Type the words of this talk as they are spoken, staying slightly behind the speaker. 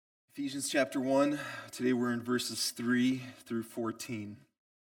Ephesians chapter 1, today we're in verses 3 through 14.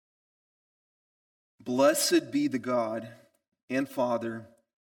 Blessed be the God and Father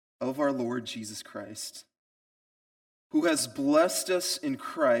of our Lord Jesus Christ, who has blessed us in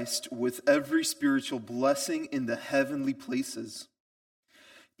Christ with every spiritual blessing in the heavenly places,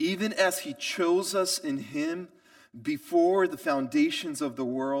 even as he chose us in him before the foundations of the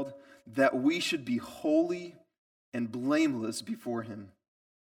world, that we should be holy and blameless before him.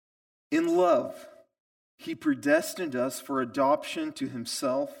 In love, he predestined us for adoption to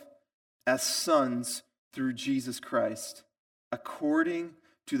himself as sons through Jesus Christ, according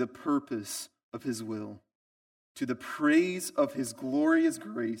to the purpose of his will, to the praise of his glorious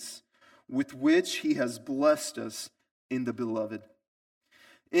grace, with which he has blessed us in the Beloved.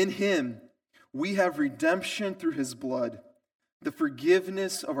 In him we have redemption through his blood, the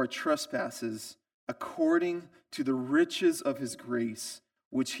forgiveness of our trespasses, according to the riches of his grace,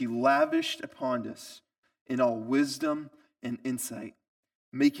 which he lavished upon us in all wisdom and insight,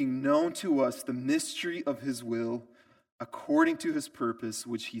 making known to us the mystery of his will, according to his purpose,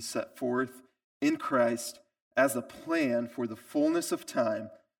 which he set forth in Christ as a plan for the fullness of time,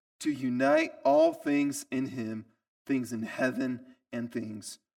 to unite all things in him, things in heaven and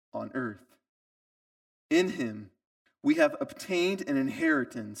things on earth. In him we have obtained an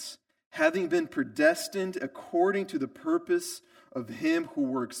inheritance, having been predestined according to the purpose of him who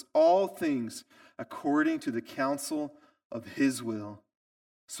works all things according to the counsel of his will,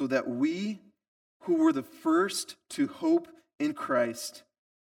 so that we, who were the first to hope in Christ,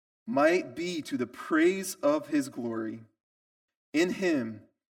 might be to the praise of his glory. In him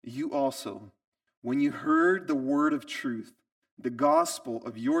you also, when you heard the word of truth, the gospel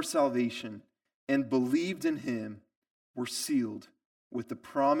of your salvation, and believed in him, were sealed with the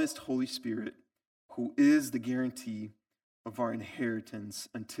promised Holy Spirit, who is the guarantee of our inheritance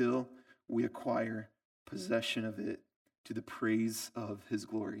until we acquire possession of it to the praise of his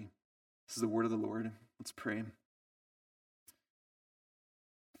glory. This is the word of the Lord. Let's pray.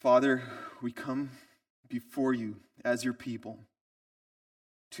 Father, we come before you as your people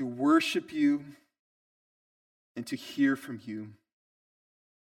to worship you and to hear from you.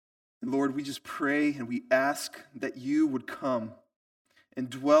 And Lord, we just pray and we ask that you would come and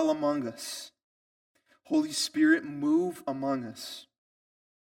dwell among us. Holy Spirit, move among us.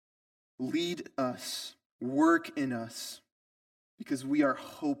 Lead us, work in us, because we are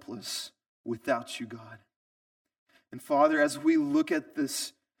hopeless without you, God. And Father, as we look at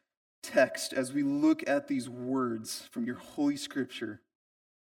this text, as we look at these words from your Holy Scripture,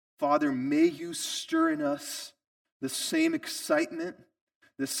 Father, may you stir in us the same excitement,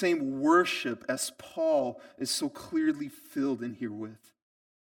 the same worship as Paul is so clearly filled in here with,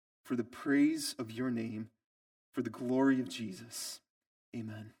 for the praise of your name, for the glory of Jesus.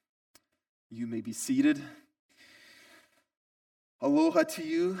 Amen. You may be seated. Aloha to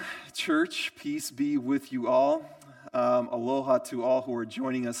you, church. Peace be with you all. Aloha to all who are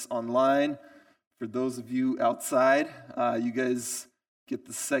joining us online. For those of you outside, you guys get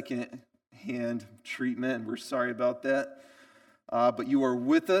the second-hand treatment, and we're sorry about that. But you are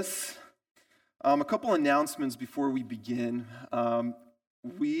with us. A couple announcements before we begin.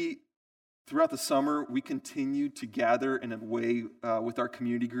 Throughout the summer, we continue to gather in a way with our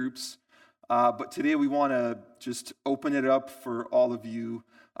community groups. But today we want to just open it up for all of you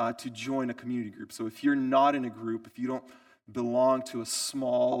to join a community group. So if you're not in a group, if you don't belong to a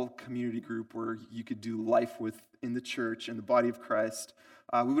small community group where you could do life with in the church and the body of Christ,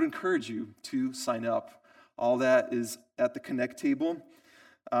 we would encourage you to sign up. All that is at the Connect table.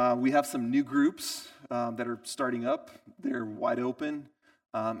 We have some new groups that are starting up. They're wide open,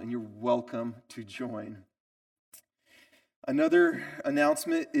 and you're welcome to join. Another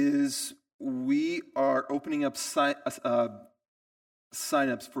announcement is we are opening up sign-ups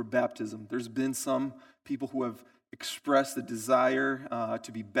for baptism. There's been some people who have expressed the desire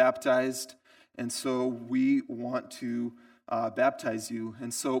to be baptized, and so we want to baptize you.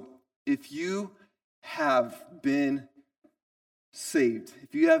 And so if you have been saved,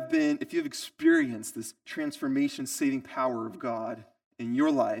 if you have experienced this transformation, saving power of God in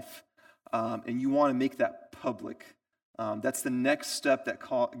your life, and you want to make that public, that's the next step that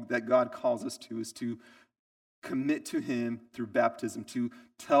God calls us to, is to commit to him through baptism, to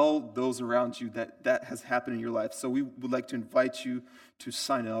tell those around you that has happened in your life. So we would like to invite you to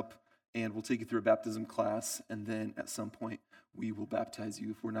sign up, and we'll take you through a baptism class, and then at some point we will baptize you.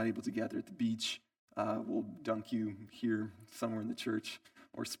 If we're not able to gather at the beach, we'll dunk you here somewhere in the church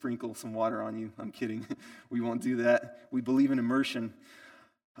or sprinkle some water on you. I'm kidding. We won't do that. We believe in immersion.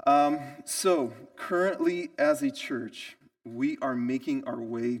 So currently as a church, we are making our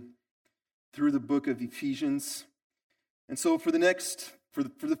way through the book of Ephesians. And so for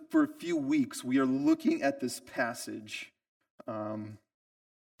a few weeks, we are looking at this passage, in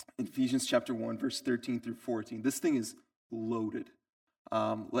Ephesians chapter 1, verse 13 through 14. This thing is loaded.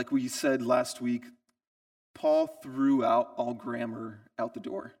 Like we said last week, Paul threw out all grammar out the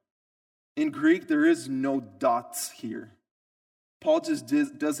door. In Greek, there is no dots here. Paul just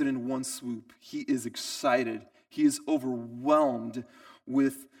does it in one swoop. He is excited. He is overwhelmed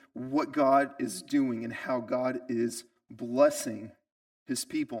with what God is doing and how God is blessing his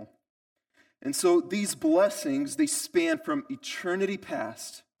people. And so these blessings, they span from eternity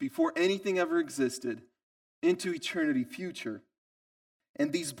past, before anything ever existed, into eternity future.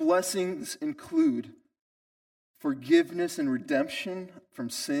 And these blessings include forgiveness and redemption from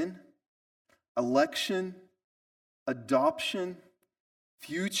sin, election, adoption,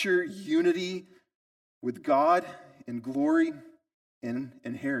 future unity with God in glory, and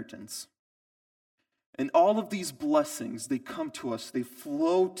inheritance. And all of these blessings, they come to us, they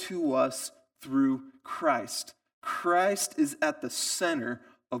flow to us through Christ. Christ is at the center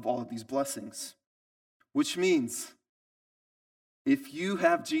of all of these blessings, which means if you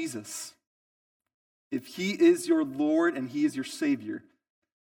have Jesus, if he is your Lord and he is your Savior,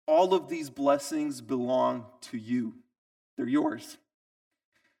 all of these blessings belong to you. They're yours.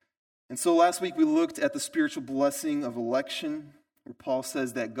 And so last week we looked at the spiritual blessing of election, where Paul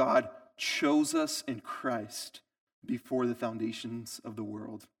says that God chose us in Christ before the foundations of the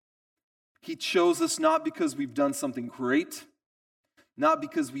world. He chose us not because we've done something great, not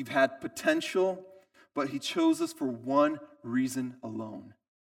because we've had potential, but he chose us for one reason alone: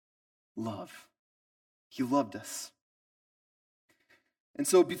 love. He loved us. And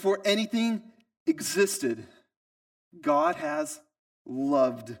so before anything existed, God has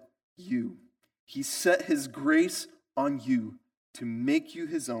loved you. He set his grace on you to make you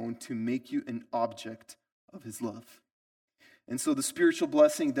his own, to make you an object of his love. And so the spiritual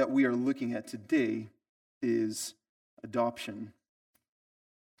blessing that we are looking at today is adoption.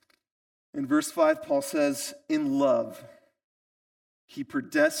 In verse 5, Paul says, in love, he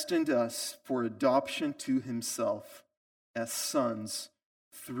predestined us for adoption to himself as sons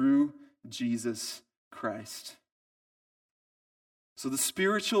through Jesus Christ. So the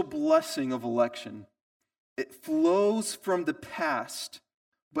spiritual blessing of election, it flows from the past,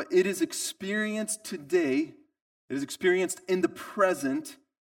 but it is experienced today, it is experienced in the present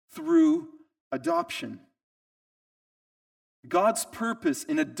through adoption. God's purpose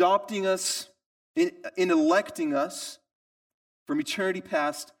in adopting us, in electing us from eternity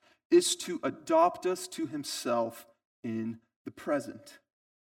past, is to adopt us to himself in the present.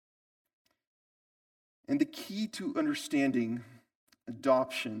 And the key to understanding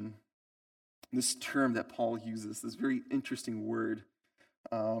adoption, this term that Paul uses, this very interesting word,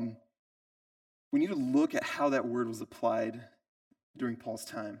 we need to look at how that word was applied during Paul's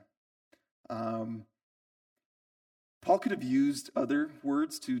time. Paul could have used other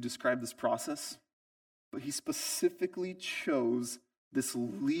words to describe this process, but he specifically chose this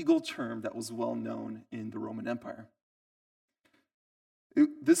legal term that was well known in the Roman Empire.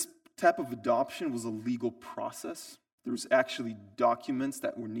 This type of adoption was a legal process. There was actually documents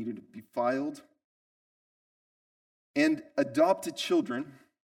that were needed to be filed. And adopted children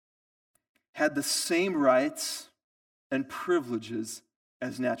had the same rights and privileges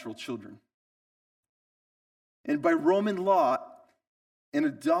as natural children. And by Roman law, an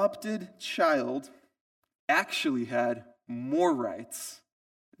adopted child actually had more rights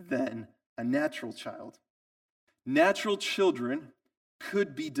than a natural child. Natural children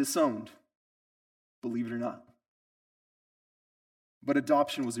could be disowned, believe it or not. But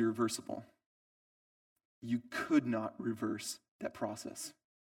adoption was irreversible. You could not reverse that process.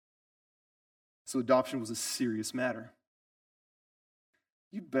 So adoption was a serious matter.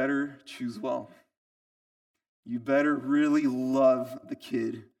 You better choose well. You better really love the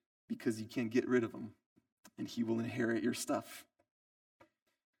kid, because you can't get rid of him and he will inherit your stuff.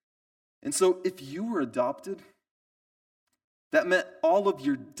 And so if you were adopted, that meant all of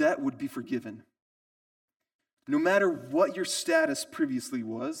your debt would be forgiven. No matter what your status previously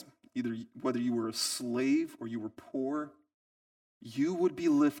was, either whether you were a slave or you were poor, you would be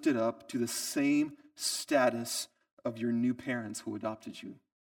lifted up to the same status of your new parents who adopted you.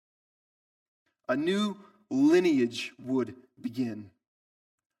 A new lineage would begin.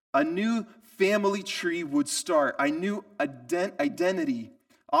 A new family tree would start. A new identity,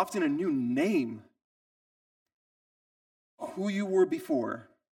 often a new name. Who you were before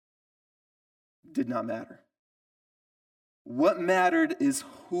did not matter. What mattered is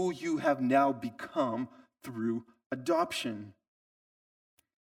who you have now become through adoption.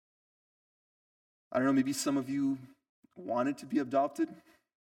 I don't know, maybe some of you wanted to be adopted.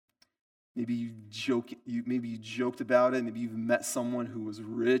 Maybe you joked about it. Maybe you've met someone who was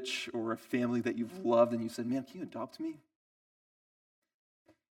rich or a family that you've loved and you said, man, can you adopt me?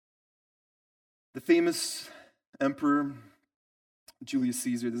 The famous emperor, Julius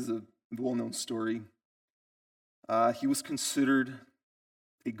Caesar, this is a well-known story. He was considered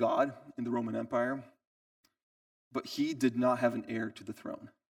a god in the Roman Empire, but he did not have an heir to the throne.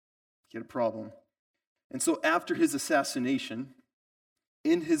 He had a problem. And so after his assassination,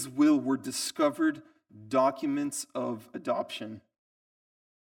 in his will were discovered documents of adoption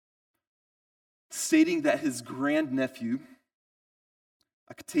stating that his grandnephew,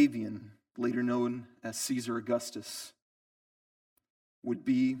 Octavian, later known as Caesar Augustus, would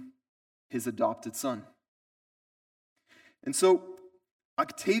be his adopted son. And so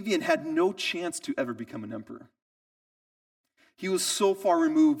Octavian had no chance to ever become an emperor. He was so far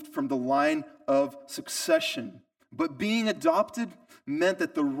removed from the line of succession. But being adopted meant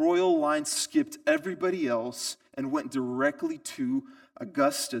that the royal line skipped everybody else and went directly to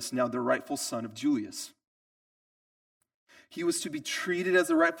Augustus, now the rightful son of Julius. He was to be treated as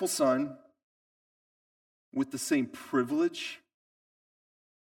a rightful son with the same privilege,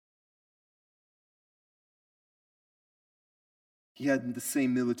 he had the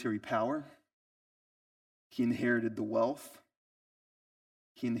same military power, he inherited the wealth,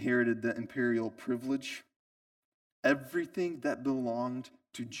 he inherited the imperial privilege. Everything that belonged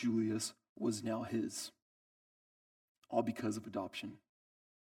to Julius was now his, all because of adoption.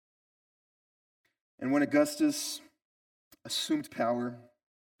 And when Augustus assumed power,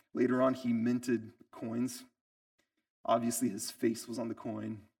 later on he minted coins. Obviously his face was on the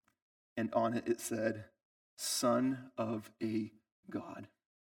coin, and on it said, "Son of a God,"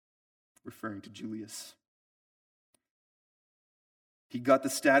 referring to Julius. He got the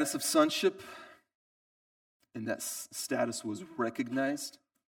status of sonship, and that status was recognized.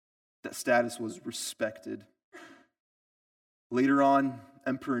 That status was respected. Later on,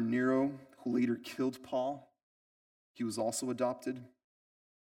 Emperor Nero, who later killed Paul, he was also adopted.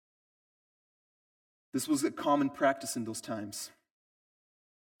 This was a common practice in those times.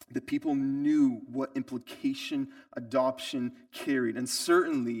 The people knew what implication adoption carried. And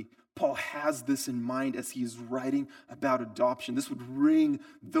certainly, Paul has this in mind as he is writing about adoption. This would ring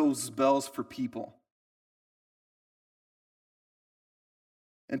those bells for people.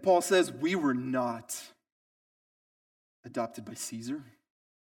 And Paul says, we were not adopted by Caesar.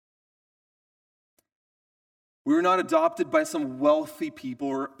 We were not adopted by some wealthy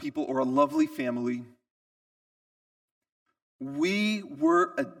people or a lovely family. We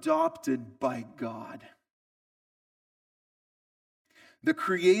were adopted by God, the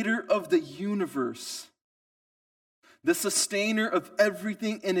creator of the universe, the sustainer of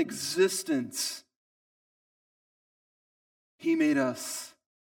everything in existence. He made us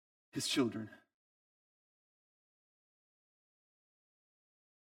his children.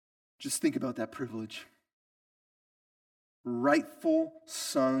 Just think about that privilege. Rightful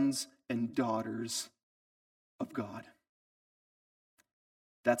sons and daughters of God.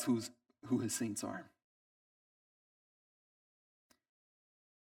 That's who his saints are.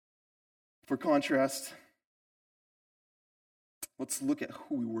 For contrast, let's look at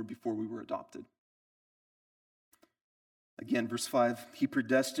who we were before we were adopted. Again, verse 5, he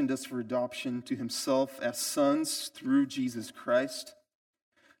predestined us for adoption to himself as sons through Jesus Christ,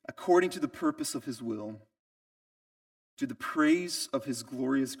 according to the purpose of his will, to the praise of his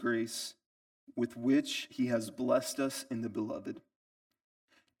glorious grace, with which he has blessed us in the beloved.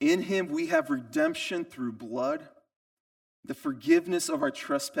 In him we have redemption through blood, the forgiveness of our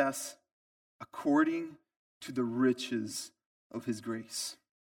trespass, according to the riches of his grace.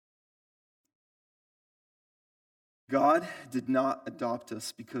 God did not adopt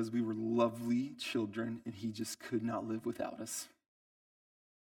us because we were lovely children and he just could not live without us.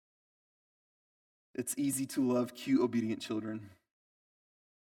 It's easy to love cute, obedient children.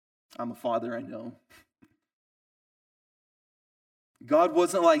 I'm a father, I know. God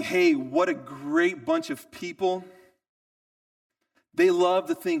wasn't like, hey, what a great bunch of people. They love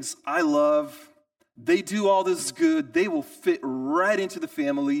the things I love. They do all this good. They will fit right into the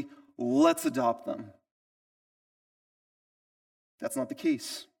family. Let's adopt them. That's not the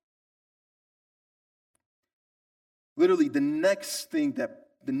case. Literally, the next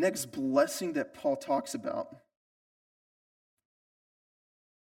blessing that Paul talks about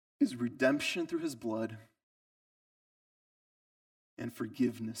is redemption through his blood and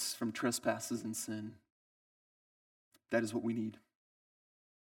forgiveness from trespasses and sin. That is what we need.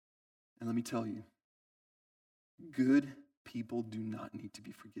 And let me tell you, good people do not need to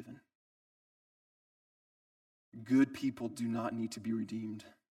be forgiven. good people do not need to be redeemed.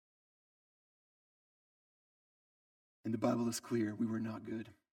 And the Bible is clear, we were not good.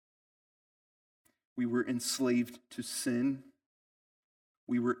 We were enslaved to sin.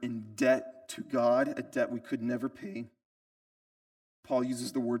 We were in debt to God, a debt we could never pay. Paul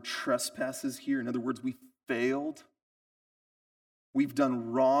uses the word trespasses here. In other words, we failed. We've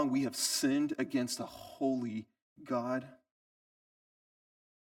done wrong. We have sinned against a holy God.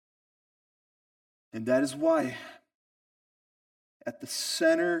 And that is why, at the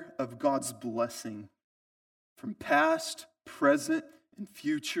center of God's blessing, from past, present, and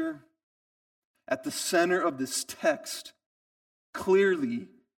future, at the center of this text, clearly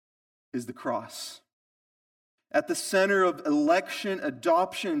is the cross. At the center of election,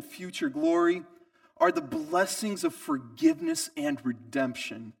 adoption, and future glory are the blessings of forgiveness and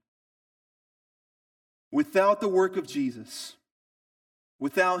redemption. Without the work of Jesus,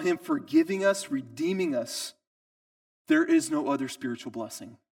 without him forgiving us, redeeming us, there is no other spiritual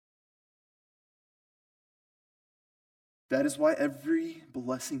blessing. That is why every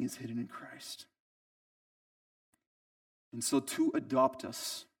blessing is hidden in Christ. And so to adopt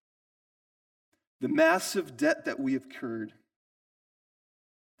us, the massive debt that we have incurred,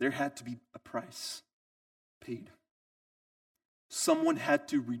 there had to be a price paid. Someone had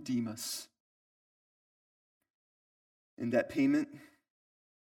to redeem us. And that payment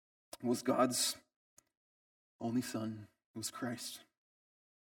was God's only Son. It was Christ.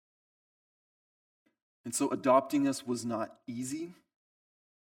 And so adopting us was not easy.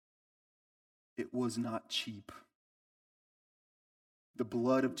 It was not cheap. The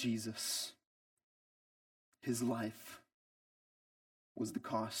blood of Jesus, his life, was the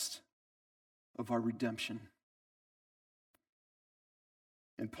cost of our redemption.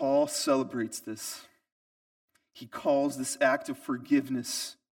 And Paul celebrates this. He calls this act of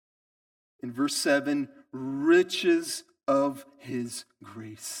forgiveness, in verse 7, riches of his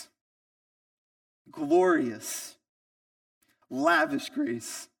grace. Glorious, lavish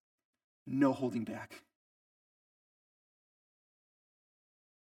grace, no holding back.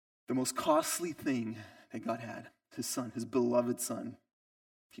 The most costly thing that God had, his Son, his beloved Son.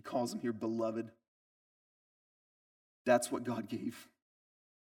 He calls him here beloved. That's what God gave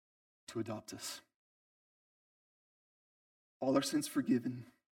to adopt us. All our sins forgiven,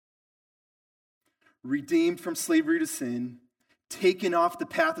 redeemed from slavery to sin, taken off the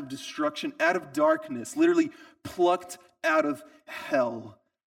path of destruction, out of darkness, literally plucked out of hell,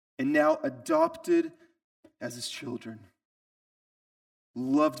 and now adopted as his children,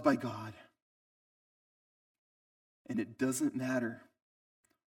 loved by God. And it doesn't matter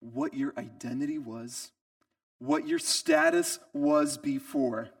what your identity was, what your status was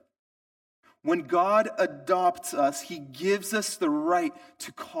before. When God adopts us, he gives us the right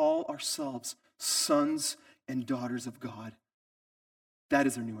to call ourselves sons and daughters of God. That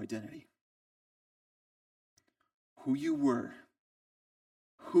is our new identity. Who you were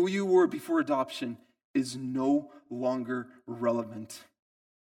before adoption is no longer relevant.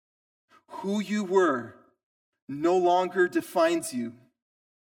 Who you were no longer defines you.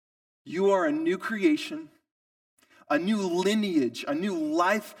 You are a new creation, a new lineage, a new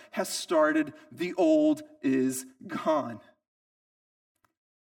life has started. The old is gone.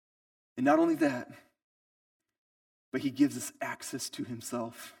 And not only that, but he gives us access to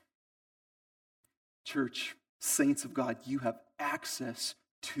himself. Church, saints of God, you have access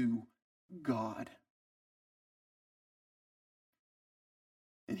to God.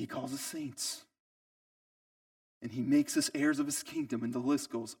 And he calls us saints. And he makes us heirs of his kingdom, and the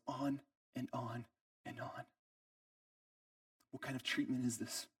list goes on and on and on. What kind of treatment is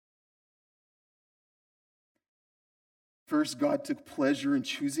this? First, God took pleasure in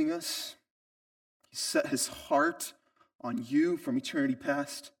choosing us. He set his heart on you from eternity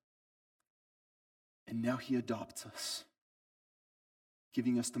past. And now he adopts us,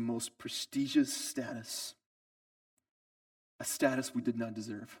 giving us the most prestigious status, a status we did not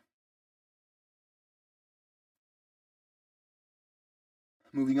deserve.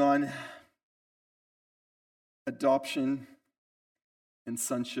 Moving on, adoption and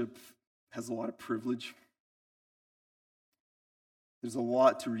sonship has a lot of privilege. There's a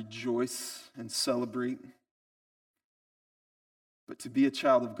lot to rejoice and celebrate. But to be a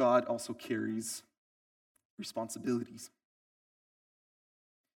child of God also carries responsibilities.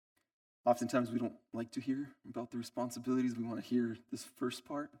 Oftentimes we don't like to hear about the responsibilities. We want to hear this first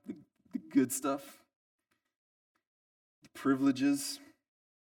part, the good stuff, the privileges.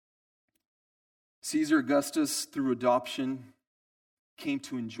 Caesar Augustus, through adoption, came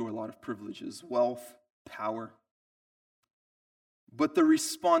to enjoy a lot of privileges, wealth, power. But the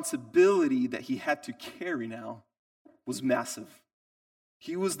responsibility that he had to carry now was massive.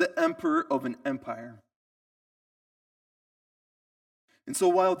 He was the emperor of an empire. And so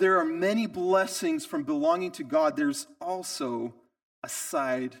while there are many blessings from belonging to God, there's also a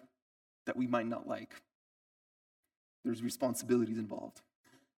side that we might not like. There's responsibilities involved.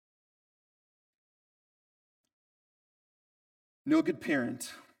 No good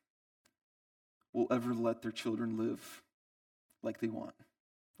parent will ever let their children live like they want.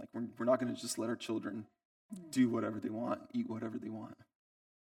 Like we're not going to just let our children do whatever they want, eat whatever they want.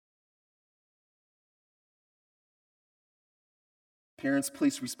 Parents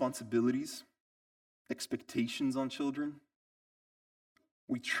place responsibilities, expectations on children.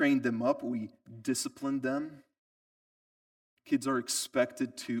 We train them up, we discipline them. Kids are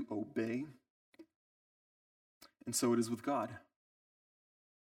expected to obey. And so it is with God.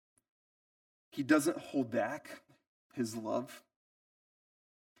 He doesn't hold back his love.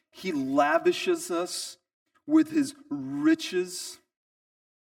 He lavishes us with his riches.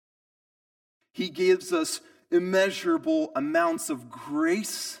 He gives us immeasurable amounts of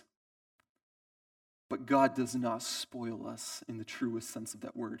grace. But God does not spoil us in the truest sense of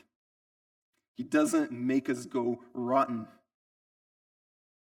that word. He doesn't make us go rotten.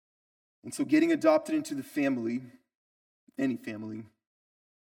 And so getting adopted into the family, any family,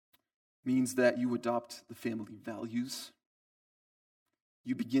 means that you adopt the family values.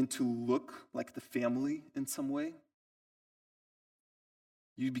 You begin to look like the family in some way.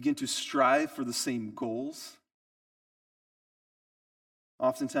 You begin to strive for the same goals.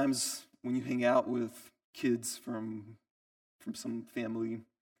 Oftentimes, when you hang out with kids from some family,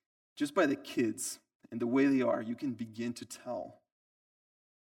 just by the kids and the way they are, you can begin to tell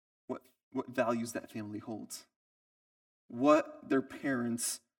what values that family holds, what their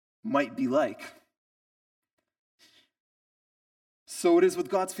parents might be like. So it is with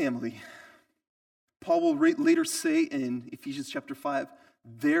God's family. Paul will later say in Ephesians chapter 5,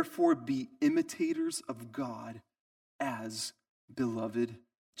 therefore be imitators of God as beloved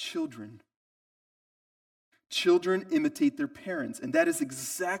children. Children imitate their parents, and that is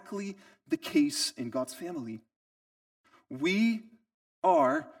exactly the case in God's family. We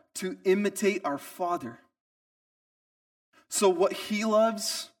are to imitate our Father. So what he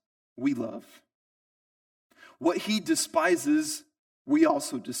loves, we love. What he despises, we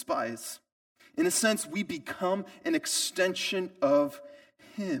also despise. In a sense, we become an extension of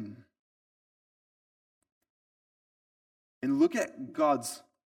him. And look at God's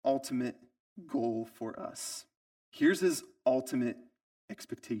ultimate goal for us. Here's his ultimate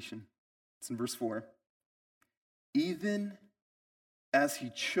expectation. It's in verse 4. Even as he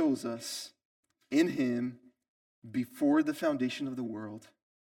chose us in him before the foundation of the world,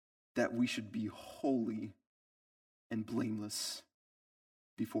 that we should be holy and blameless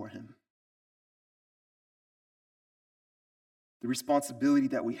before him. The responsibility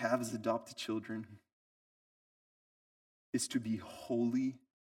that we have as adopted children is to be holy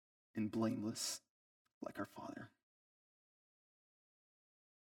and blameless like our Father.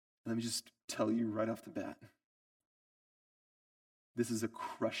 Let me just tell you right off the bat, this is a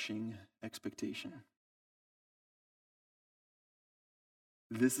crushing expectation.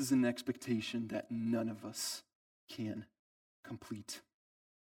 This is an expectation that none of us can complete.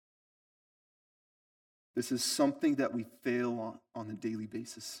 This is something that we fail on a daily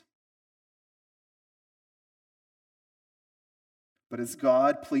basis. But as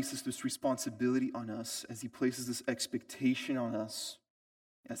God places this responsibility on us, as he places this expectation on us,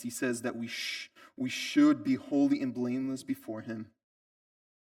 as he says that we should be holy and blameless before him,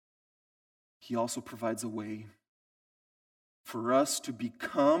 he also provides a way for us to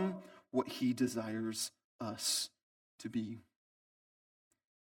become what he desires us to be.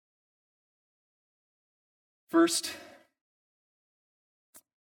 First,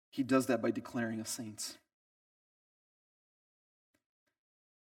 he does that by declaring us saints.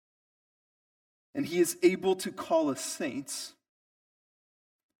 And he is able to call us saints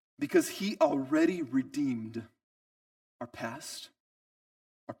because he already redeemed our past,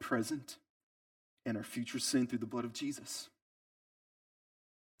 our present, and our future sin through the blood of Jesus.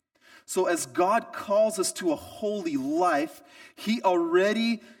 So as God calls us to a holy life, he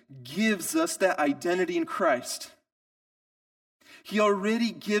already gives us that identity in Christ. He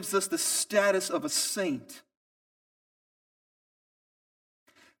already gives us the status of a saint.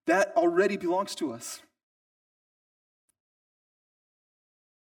 That already belongs to us.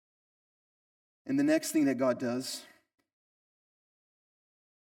 And the next thing that God does,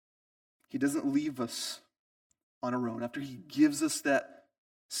 he doesn't leave us on our own. After he gives us that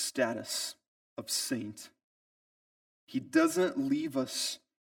status of saint, he doesn't leave us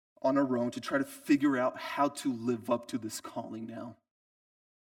on our own to try to figure out how to live up to this calling now.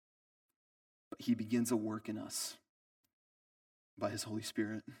 But he begins a work in us by his Holy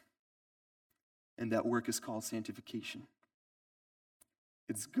Spirit. And that work is called sanctification.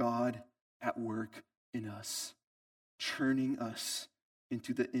 It's God at work in us, churning us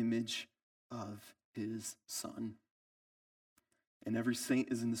into the image of his Son. And every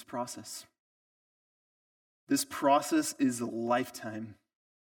saint is in this process. This process is a lifetime.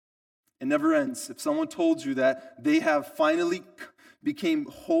 It never ends. If someone told you that they have finally became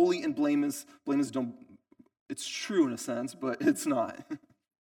holy and blameless don't, it's true in a sense, but it's not.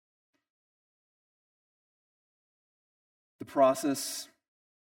 The process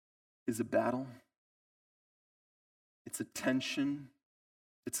is a battle. It's a tension.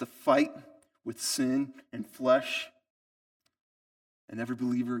 It's a fight with sin and flesh. And every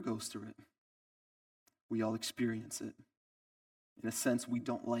believer goes through it. We all experience it. In a sense, we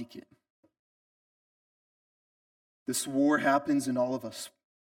don't like it. This war happens in all of us.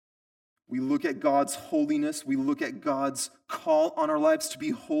 We look at God's holiness. We look at God's call on our lives to be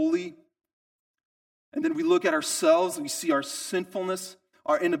holy. And then we look at ourselves and we see our sinfulness,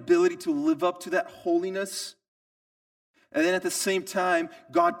 our inability to live up to that holiness. And then at the same time,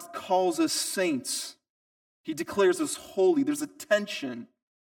 God calls us saints. He declares us holy. There's a tension.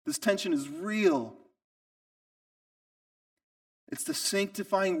 This tension is real. It's the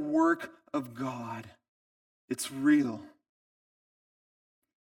sanctifying work of God. It's real.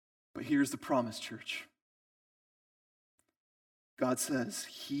 But here's the promise, church. God says,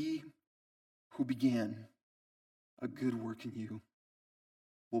 he who began a good work in you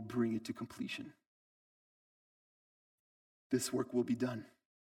will bring it to completion. This work will be done.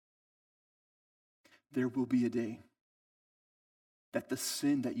 There will be a day that the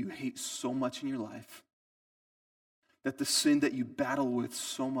sin that you hate so much in your life, that the sin that you battle with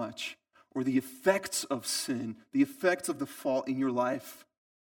so much, or the effects of sin, the effects of the fall in your life,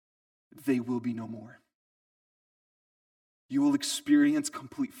 they will be no more. You will experience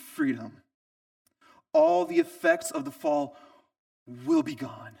complete freedom. All the effects of the fall will be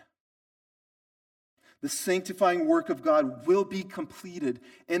gone. The sanctifying work of God will be completed,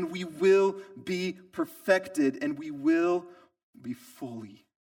 and we will be perfected, and we will be fully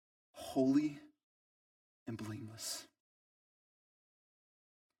holy and blameless.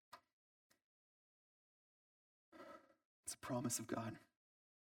 It's a promise of God.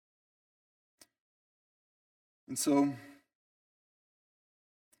 And so,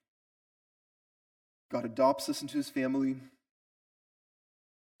 God adopts us into his family.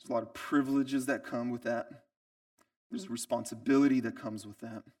 There's a lot of privileges that come with that. There's a responsibility that comes with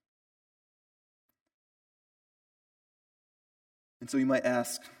that. And so you might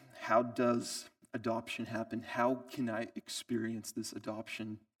ask, how does adoption happen? How can I experience this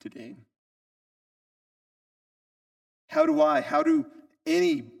adoption today? How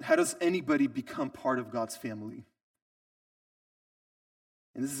does anybody become part of God's family?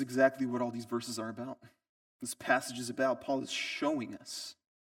 And this is exactly what all these verses are about. This passage is about. Paul is showing us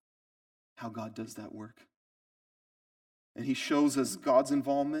how God does that work. And he shows us God's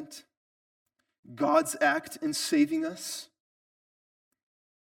involvement, God's act in saving us.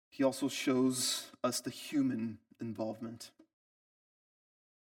 He also shows us the human involvement.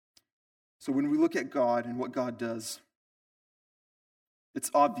 So when we look at God and what God does, it's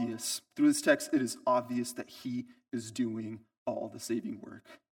obvious. Through this text, it is obvious that he is doing all the saving work.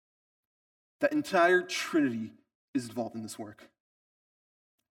 The entire Trinity is involved in this work.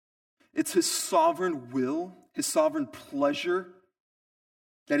 It's his sovereign will, his sovereign pleasure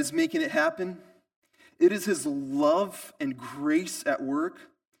that is making it happen. It is his love and grace at work.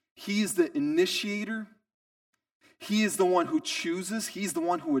 He is the initiator. He is the one who chooses. He's the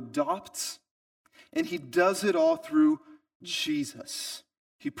one who adopts. And he does it all through Jesus.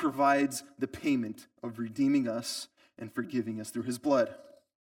 He provides the payment of redeeming us and forgiving us through his blood.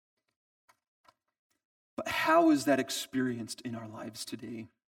 But how is that experienced in our lives today?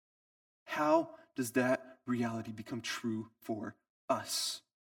 How does that reality become true for us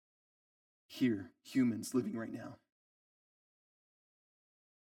here, humans living right now?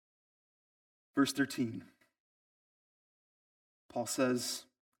 Verse 13, Paul says,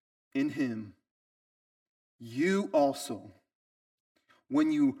 in him, you also,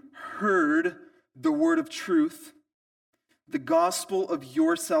 when you heard the word of truth, the gospel of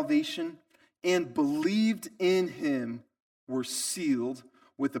your salvation, and believed in him, were sealed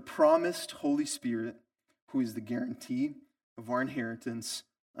with the promised Holy Spirit, who is the guarantee of our inheritance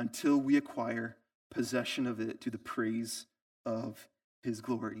until we acquire possession of it to the praise of his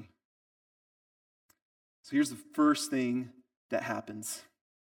glory. So here's the first thing that happens.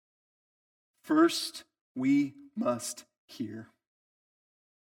 First, we must hear.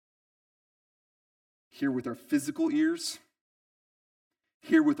 Hear with our physical ears.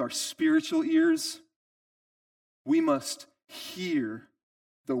 Hear with our spiritual ears. We must hear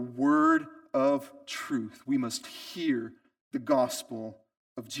the word of truth. We must hear the gospel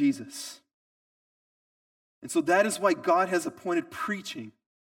of Jesus. And so that is why God has appointed preaching,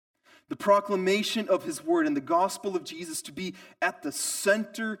 the proclamation of his word and the gospel of Jesus to be at the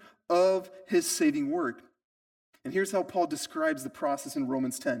center of his saving work. And here's how Paul describes the process in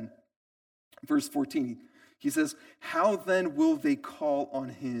Romans 10, verse 14. He says, "How then will they call on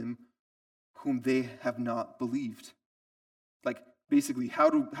him whom they have not believed?" Like, basically, how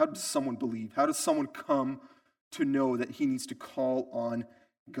does someone believe? How does someone come to know that he needs to call on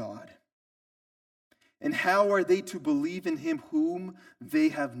God? And how are they to believe in him whom they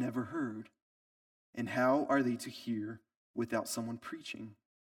have never heard? And how are they to hear without someone preaching?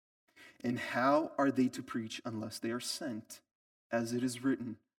 And how are they to preach unless they are sent? As it is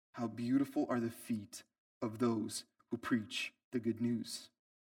written, how beautiful are the feet of those who preach the good news.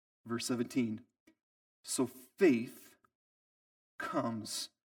 Verse 17, so faith comes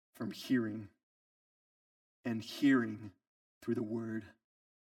from hearing, and hearing through the word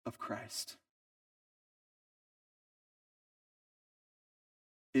of Christ.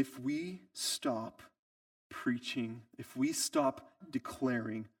 If we stop preaching, if we stop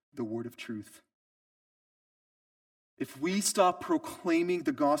declaring the word of truth, if we stop proclaiming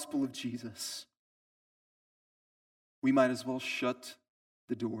the gospel of Jesus, we might as well shut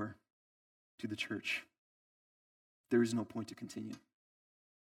the door to the church. There is no point to continue.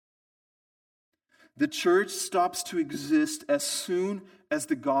 The church stops to exist as soon as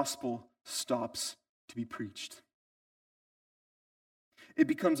the gospel stops to be preached. It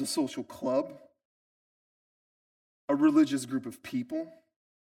becomes a social club, a religious group of people,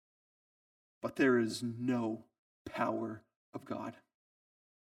 but there is no power of God.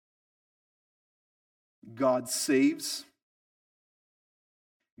 God saves,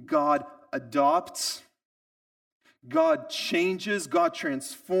 God adopts, God changes, God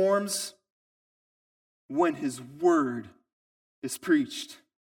transforms when his word is preached.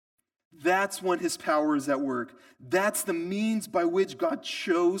 That's when his power is at work. That's the means by which God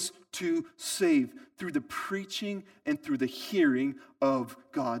chose to save, through the preaching and through the hearing of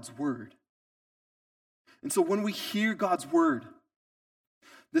God's word. And so when we hear God's word,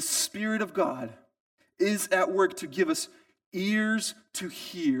 the Spirit of God is at work to give us ears to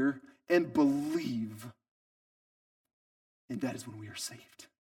hear and believe. And that is when we are saved.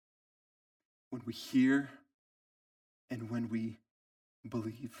 When we hear and when we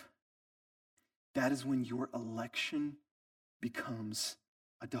believe. That is when your election becomes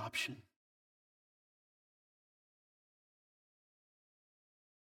adoption.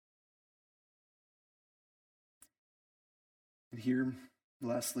 And here,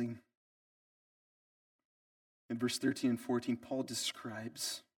 lastly, in verse 13 and 14, Paul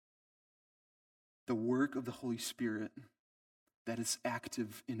describes the work of the Holy Spirit that is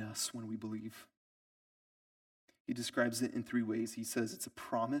active in us when we believe. He describes it in three ways. He says it's a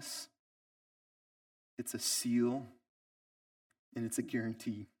promise, it's a seal, and it's a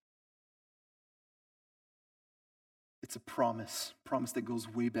guarantee. It's a promise that goes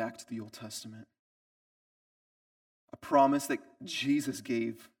way back to the Old Testament. A promise that Jesus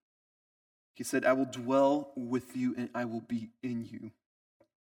gave. He said, I will dwell with you and I will be in you.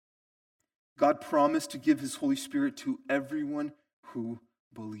 God promised to give his Holy Spirit to everyone who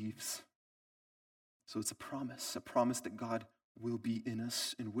believes. So it's a promise that God will be in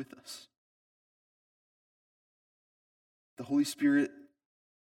us and with us. The Holy Spirit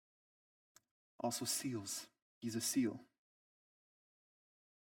also seals. He's a seal.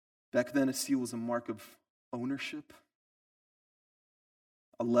 Back then, a seal was a mark of ownership.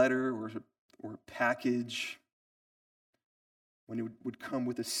 A letter or a package, when it would come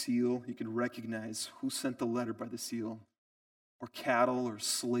with a seal, you could recognize who sent the letter by the seal. Or cattle or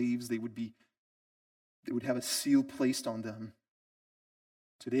slaves, they would have a seal placed on them.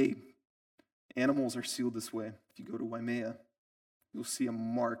 Today, animals are sealed this way. If you go to Waimea, you'll see a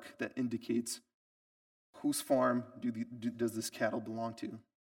mark that indicates whose farm does this cattle belong to.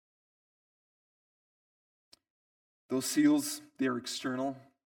 Those seals, they are external.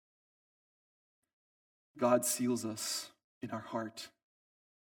 God seals us in our heart.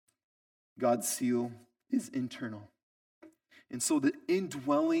 God's seal is internal. And so the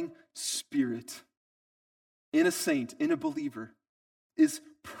indwelling Spirit in a saint, in a believer, is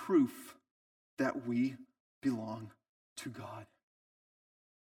proof that we belong to God.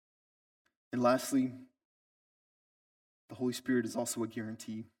 And lastly, the Holy Spirit is also a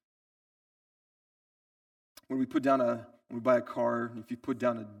guarantee. when we buy a car, if you put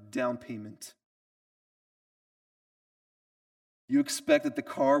down a down payment, you expect that the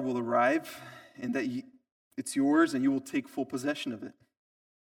car will arrive and that it's yours and you will take full possession of it.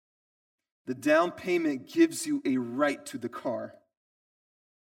 The down payment gives you a right to the car.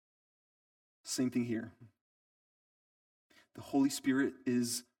 Same thing here. The Holy Spirit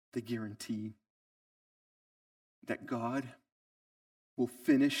is the guarantee that God will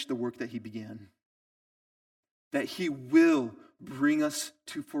finish the work that He began, that He will bring us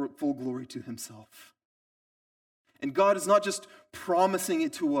to full glory to Himself. And God is not just promising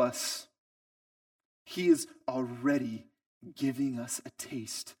it to us, He is already giving us a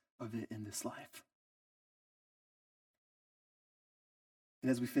taste of it in this life. And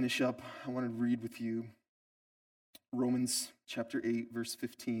as we finish up, I want to read with you Romans chapter 8, verse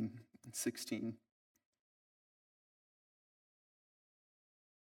 15 and 16.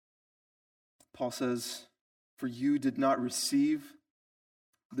 Paul says, "For you did not receive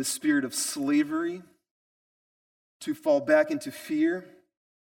the spirit of slavery to fall back into fear,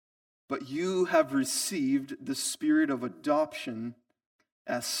 but you have received the spirit of adoption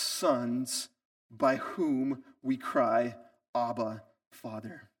as sons, by whom we cry, Abba,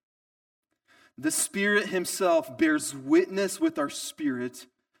 Father." The Spirit Himself bears witness with our spirit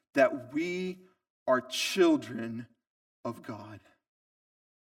that we are children of God.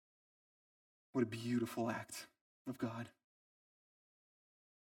 What a beautiful act of God.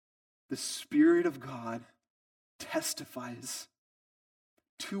 The Spirit of God testifies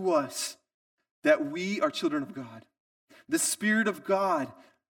to us that we are children of God. The Spirit of God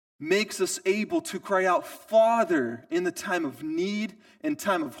makes us able to cry out, Father, in the time of need, in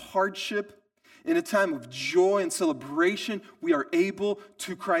time of hardship, in a time of joy and celebration. We are able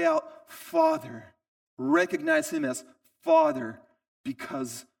to cry out, Father, recognize Him as Father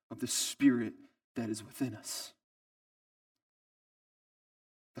because of the Spirit that is within us.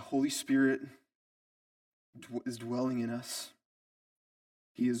 The Holy Spirit is dwelling in us.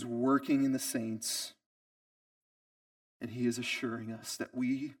 He is working in the saints. And He is assuring us that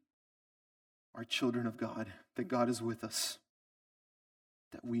we are children of God, that God is with us,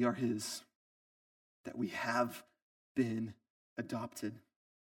 that we are His, that we have been adopted.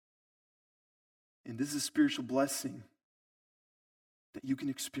 And this is a spiritual blessing that you can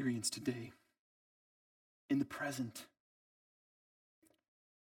experience today, in the present.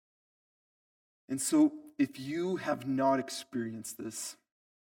 And so, if you have not experienced this,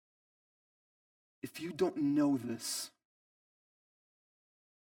 if you don't know this,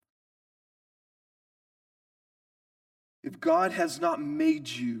 if God has not made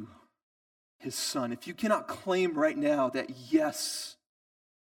you His son, if you cannot claim right now that, yes,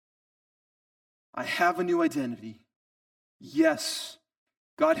 I have a new identity. Yes,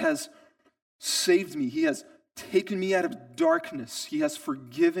 God has saved me. He has taken me out of darkness. He has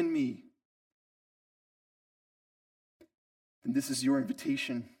forgiven me. And this is your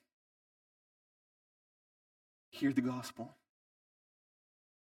invitation. Hear the gospel.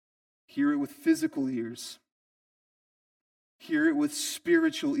 Hear it with physical ears. Hear it with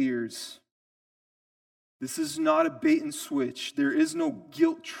spiritual ears. This is not a bait and switch. There is no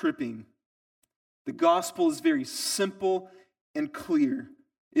guilt tripping. The gospel is very simple and clear.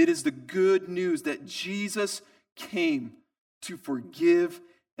 It is the good news that Jesus came to forgive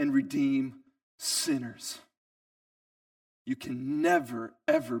and redeem sinners. You can never,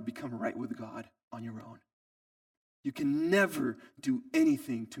 ever become right with God on your own. You can never do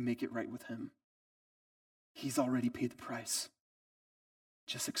anything to make it right with Him. He's already paid the price.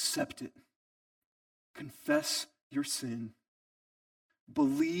 Just accept it. Confess your sin.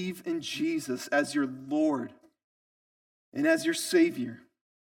 Believe in Jesus as your Lord and as your Savior,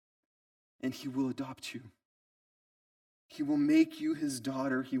 and He will adopt you. He will make you His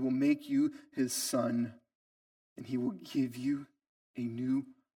daughter. He will make you His son, and He will give you a new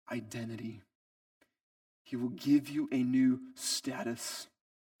identity. He will give you a new status.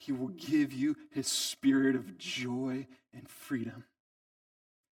 He will give you His spirit of joy and freedom.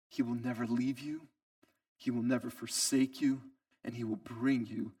 He will never leave you. He will never forsake you, and He will bring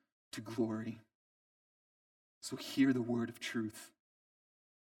you to glory. So hear the word of truth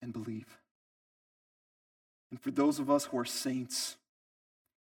and believe. And for those of us who are saints,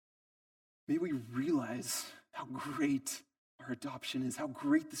 may we realize how great our adoption is, how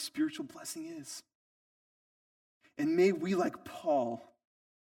great the spiritual blessing is. And may we, like Paul,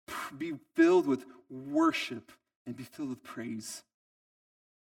 be filled with worship and be filled with praise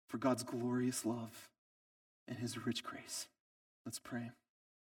for God's glorious love and His rich grace. Let's pray.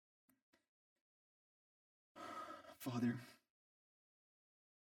 Father,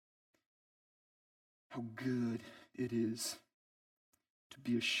 how good it is to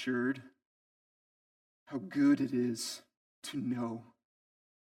be assured, how good it is to know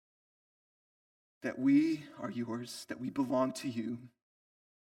that we are yours, that we belong to you,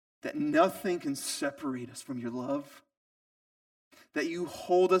 that nothing can separate us from your love, that you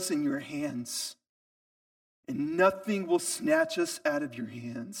hold us in your hands, and nothing will snatch us out of your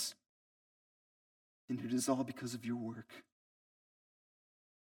hands. And it is all because of your work,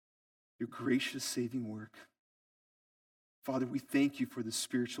 your gracious saving work. Father, we thank you for the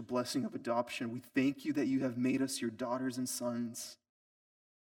spiritual blessing of adoption. We thank you that you have made us your daughters and sons.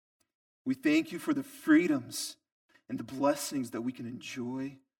 We thank you for the freedoms and the blessings that we can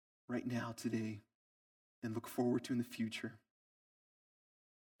enjoy right now, today, and look forward to in the future.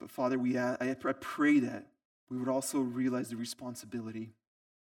 But Father, I pray that we would also realize the responsibility.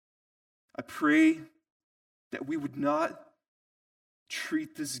 I pray that we would not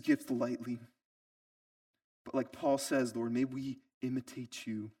treat this gift lightly. But like Paul says, Lord, may we imitate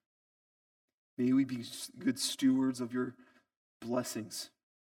you. May we be good stewards of your blessings,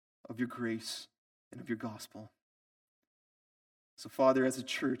 of your grace, and of your gospel. So, Father, as a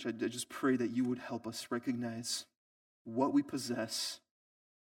church, I just pray that you would help us recognize what we possess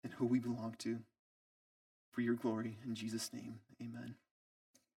and who we belong to. For your glory, in Jesus' name, amen.